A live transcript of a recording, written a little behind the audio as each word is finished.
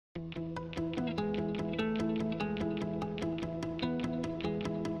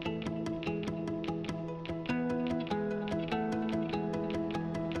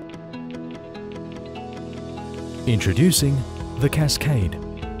Introducing the Cascade.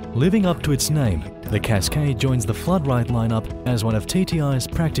 Living up to its name, the Cascade joins the FloodRite lineup as one of TTI's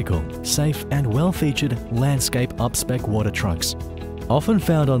practical, safe and well-featured landscape up-spec water trucks. Often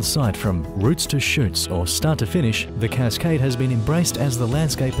found on site from roots to chutes or start to finish, the Cascade has been embraced as the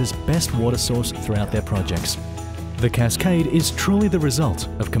landscaper's best water source throughout their projects. The Cascade is truly the result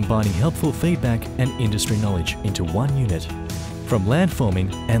of combining helpful feedback and industry knowledge into one unit. From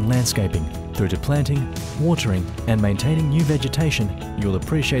landforming and landscaping through to planting, watering and maintaining new vegetation, you'll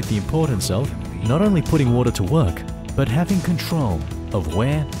appreciate the importance of not only putting water to work, but having control of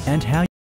where and how